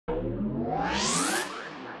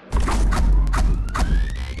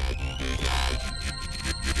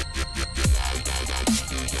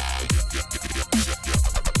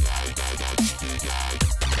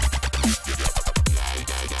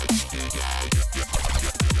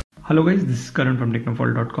Hello guys, this is Karan from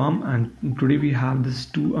technofault.com, and today we have these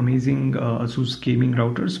two amazing ASUS gaming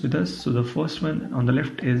routers with us. So the first one on the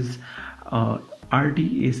left is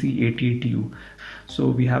RT-AC88U. So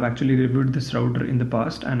we have actually reviewed this router in the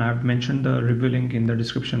past, and I've mentioned the review link in the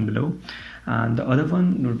description below. And the other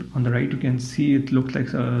one on the right, you can see it looks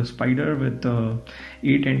like a spider with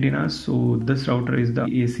 8 antennas. So this router is the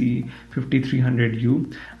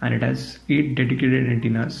AC5300U, and it has 8 dedicated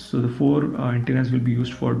antennas. So the 4 antennas will be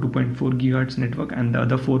used for 2.4 GHz network, and the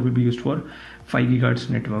other 4 will be used for 5 GHz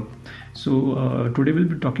network. So today we'll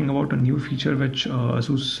be talking about a new feature which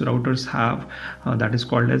ASUS routers have, that is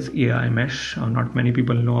called as AiMesh. Not many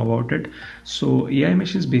people know about it. So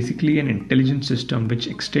AiMesh is basically an intelligent system which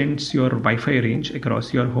extends your Wi-Fi range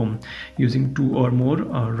across your home using 2 or more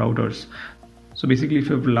routers. So basically, if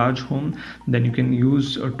you have a large home, then you can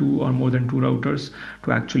use 2 or more than 2 routers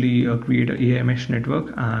to actually create an AiMesh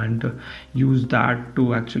network and use that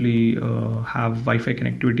to actually have Wi-Fi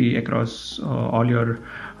connectivity across all your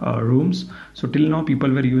rooms. So till now people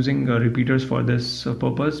were using repeaters for this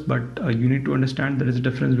purpose, but you need to understand there is a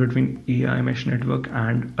difference between AiMesh network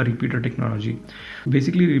and a repeater technology.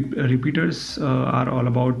 Basically, repeaters are all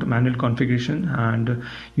about manual configuration, and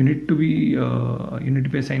you need to be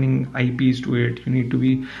assigning IPs to it. You need to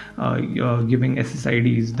be giving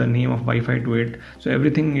SSIDs, the name of Wi-Fi to it. So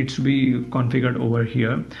everything needs to be configured over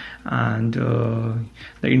here. And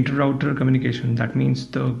the inter-router communication, that means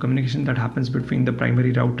the communication that happens between the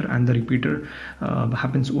primary router and the repeater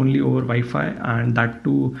happens only over Wi-Fi, and that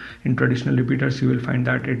too in traditional repeaters you will find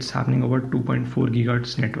that it's happening over 2.4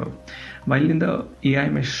 GHz network. While in the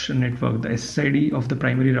AiMesh network, the SSID of the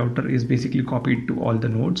primary router is basically copied to all the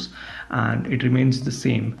nodes and it remains the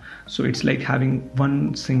same. So it's like having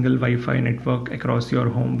one single Wi-Fi network across your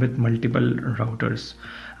home with multiple routers.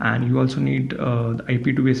 And you also need the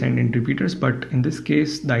IP to be assigned in repeaters, but in this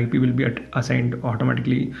case the IP will be assigned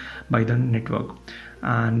automatically by the network.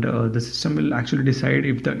 And the system will actually decide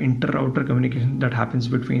if the inter-router communication that happens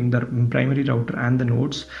between the primary router and the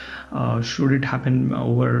nodes, should it happen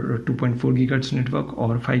over 2.4 GHz network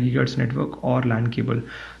or 5 GHz network or LAN cable.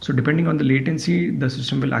 So depending on the latency, the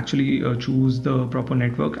system will actually choose the proper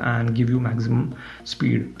network and give you maximum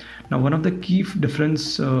speed. Now, one of the key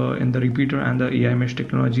difference in the repeater and the AiMesh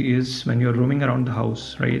technology is when you're roaming around the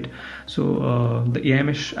house, right? So the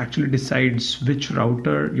AiMesh actually decides which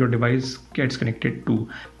router your device gets connected to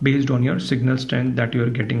based on your signal strength that you're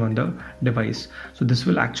getting on the device. So this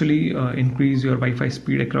will actually increase your Wi-Fi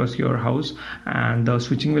speed across your house, and the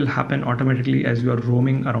switching will happen automatically as you are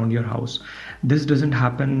roaming around your house. This doesn't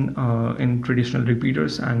happen in traditional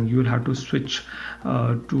repeaters, and you will have to switch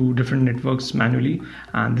to different networks manually,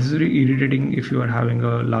 and this is very irritating if you are having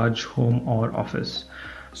a large home or office.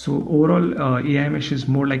 So overall, AiMesh is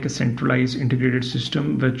more like a centralized integrated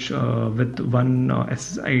system which with one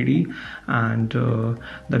SSID, and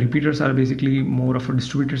the repeaters are basically more of a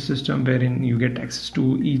distributed system wherein you get access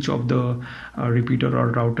to each of the repeater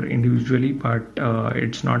or router individually, but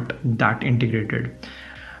it's not that integrated.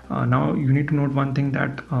 Now you need to note one thing,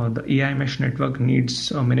 that the AiMesh network needs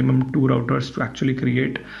a minimum 2 routers to actually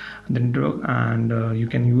create the network, and you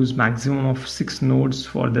can use maximum of 6 nodes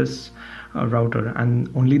for this router, and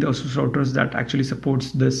only the ASUS routers that actually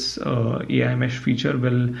supports this AiMesh feature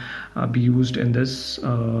will be used in this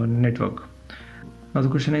network. Now the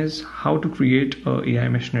question is how to create a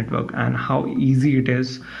AiMesh network and how easy it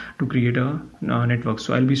is to create a network.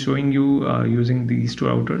 So I'll be showing you using these 2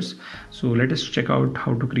 routers. So let us check out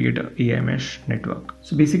how to create a AiMesh network.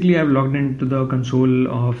 So basically I've logged into the console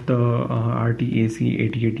of the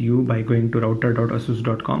RT-AC88U by going to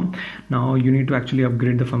router.asus.com. Now you need to actually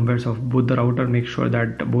upgrade the firmwares of both the router. Make sure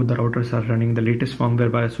that both the routers are running the latest firmware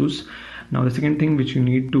by ASUS. Now the second thing which you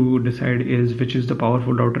need to decide is which is the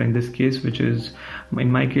powerful router in this case, which is in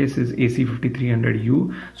my case is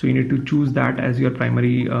AC5300U. So you need to choose that as your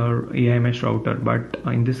primary AiMesh router, but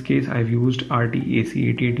in this case I've used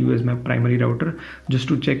RT-AC88U as my primary router just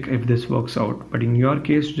to check if this works out. But in your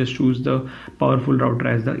case, just choose the powerful router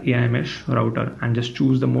as the AiMesh router and just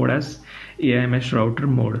choose the mode as AiMesh router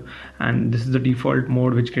mode, and this is the default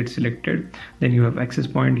mode which gets selected. Then you have access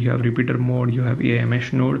point, you have repeater mode, you have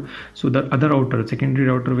AiMesh node. So the other router, secondary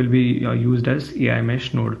router, will be used as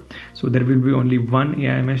AiMesh node. So there will be only one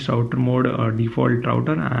AiMesh router mode default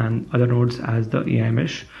router, and other nodes as the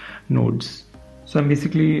AiMesh nodes. So I'm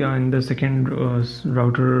basically in the second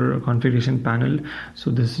router configuration panel.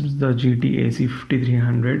 So this is the GT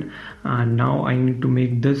AC5300, and now I need to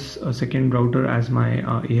make this second router as my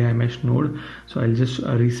AiMesh node. So I'll just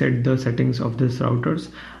reset the settings of this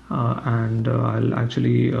routers, and I'll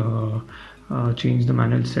actually change the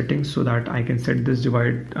manual settings so that I can set this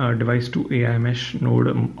device to AiMesh node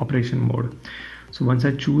operation mode. So once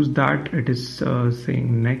I choose that, it is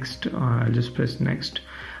saying next. I'll just press next,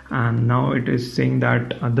 and now it is saying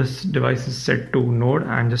that this device is set to node,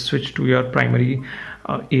 and just switch to your primary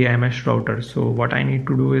AiMesh router. So what I need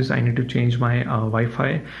to do is I need to change my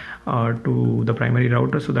Wi-Fi to the primary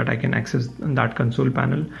router so that I can access that console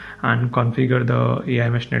panel and configure the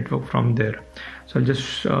AiMesh network from there. So I'll just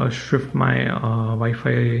shift my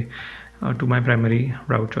Wi-Fi to my primary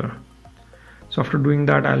router. So after doing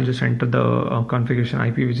that, I'll just enter the configuration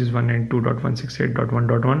IP, which is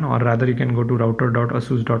 192.168.1.1, or rather you can go to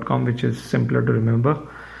router.asus.com, which is simpler to remember.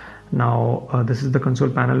 Now this is the console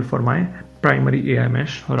panel for my primary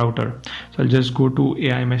AiMesh router. So I'll just go to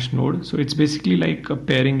AiMesh node. So it's basically like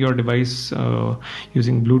pairing your device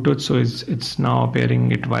using Bluetooth. So it's now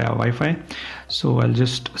pairing it via Wi-Fi. So I'll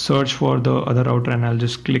just search for the other router, and I'll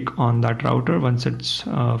just click on that router once it's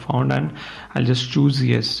found, and I'll just choose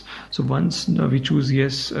yes. So once we choose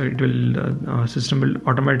yes, it will system will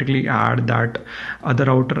automatically add that other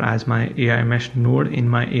router as my AiMesh node in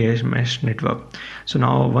my AiMesh network. So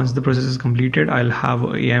now once the process is completed, I'll have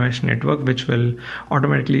a AiMesh network which will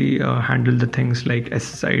automatically handle the things like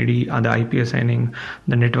SSID, the IP assigning,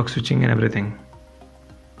 the network switching and everything.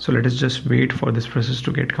 So let us just wait for this process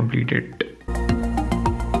to get completed.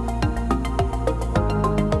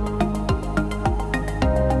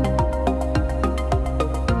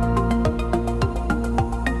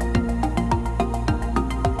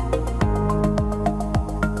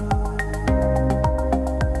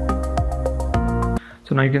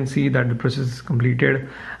 So now you can see that the process is completed,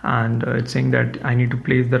 and it's saying that I need to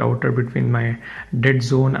place the router between my dead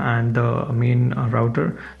zone and the main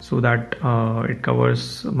router so that it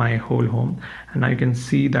covers my whole home. And now you can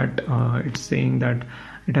see that it's saying that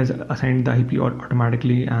it has assigned the IP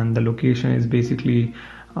automatically, and the location is basically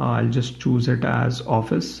I'll just choose it as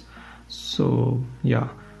office. So yeah,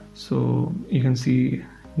 so you can see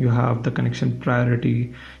you have the connection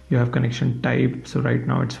priority, you have connection type. So right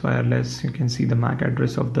now it's wireless. You can see the MAC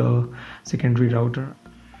address of the secondary router.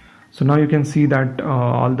 So now you can see that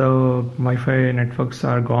all the Wi-Fi networks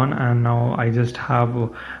are gone, and now I just have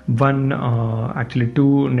actually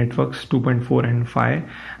two networks, 2.4 and 5.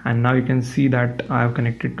 And now you can see that I have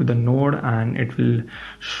connected to the node, and it will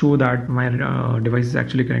show that my device is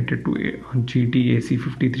actually connected to GT-AC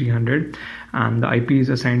 5300, and the IP is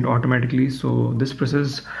assigned automatically. So this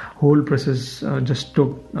whole process just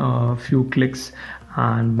took a few clicks,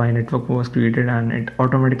 and my network was created, and it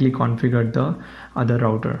automatically configured the other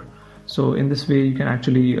router. So in this way you can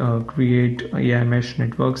actually create AiMesh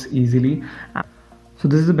networks easily. So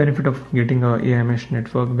this is the benefit of getting a AiMesh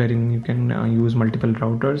network, wherein you can use multiple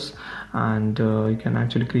routers, and you can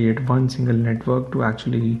actually create one single network to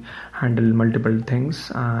actually handle multiple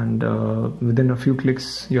things, and within a few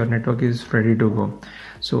clicks your network is ready to go.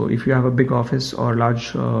 So if you have a big office or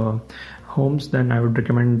large homes, then I would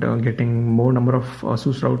recommend getting more number of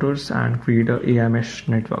ASUS routers and create a AiMesh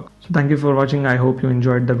network. So thank you for watching. I hope you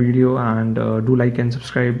enjoyed the video, and do like and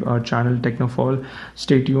subscribe our channel Technofall.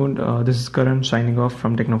 Stay tuned. This is Karan signing off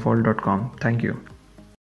from technofall.com. Thank you.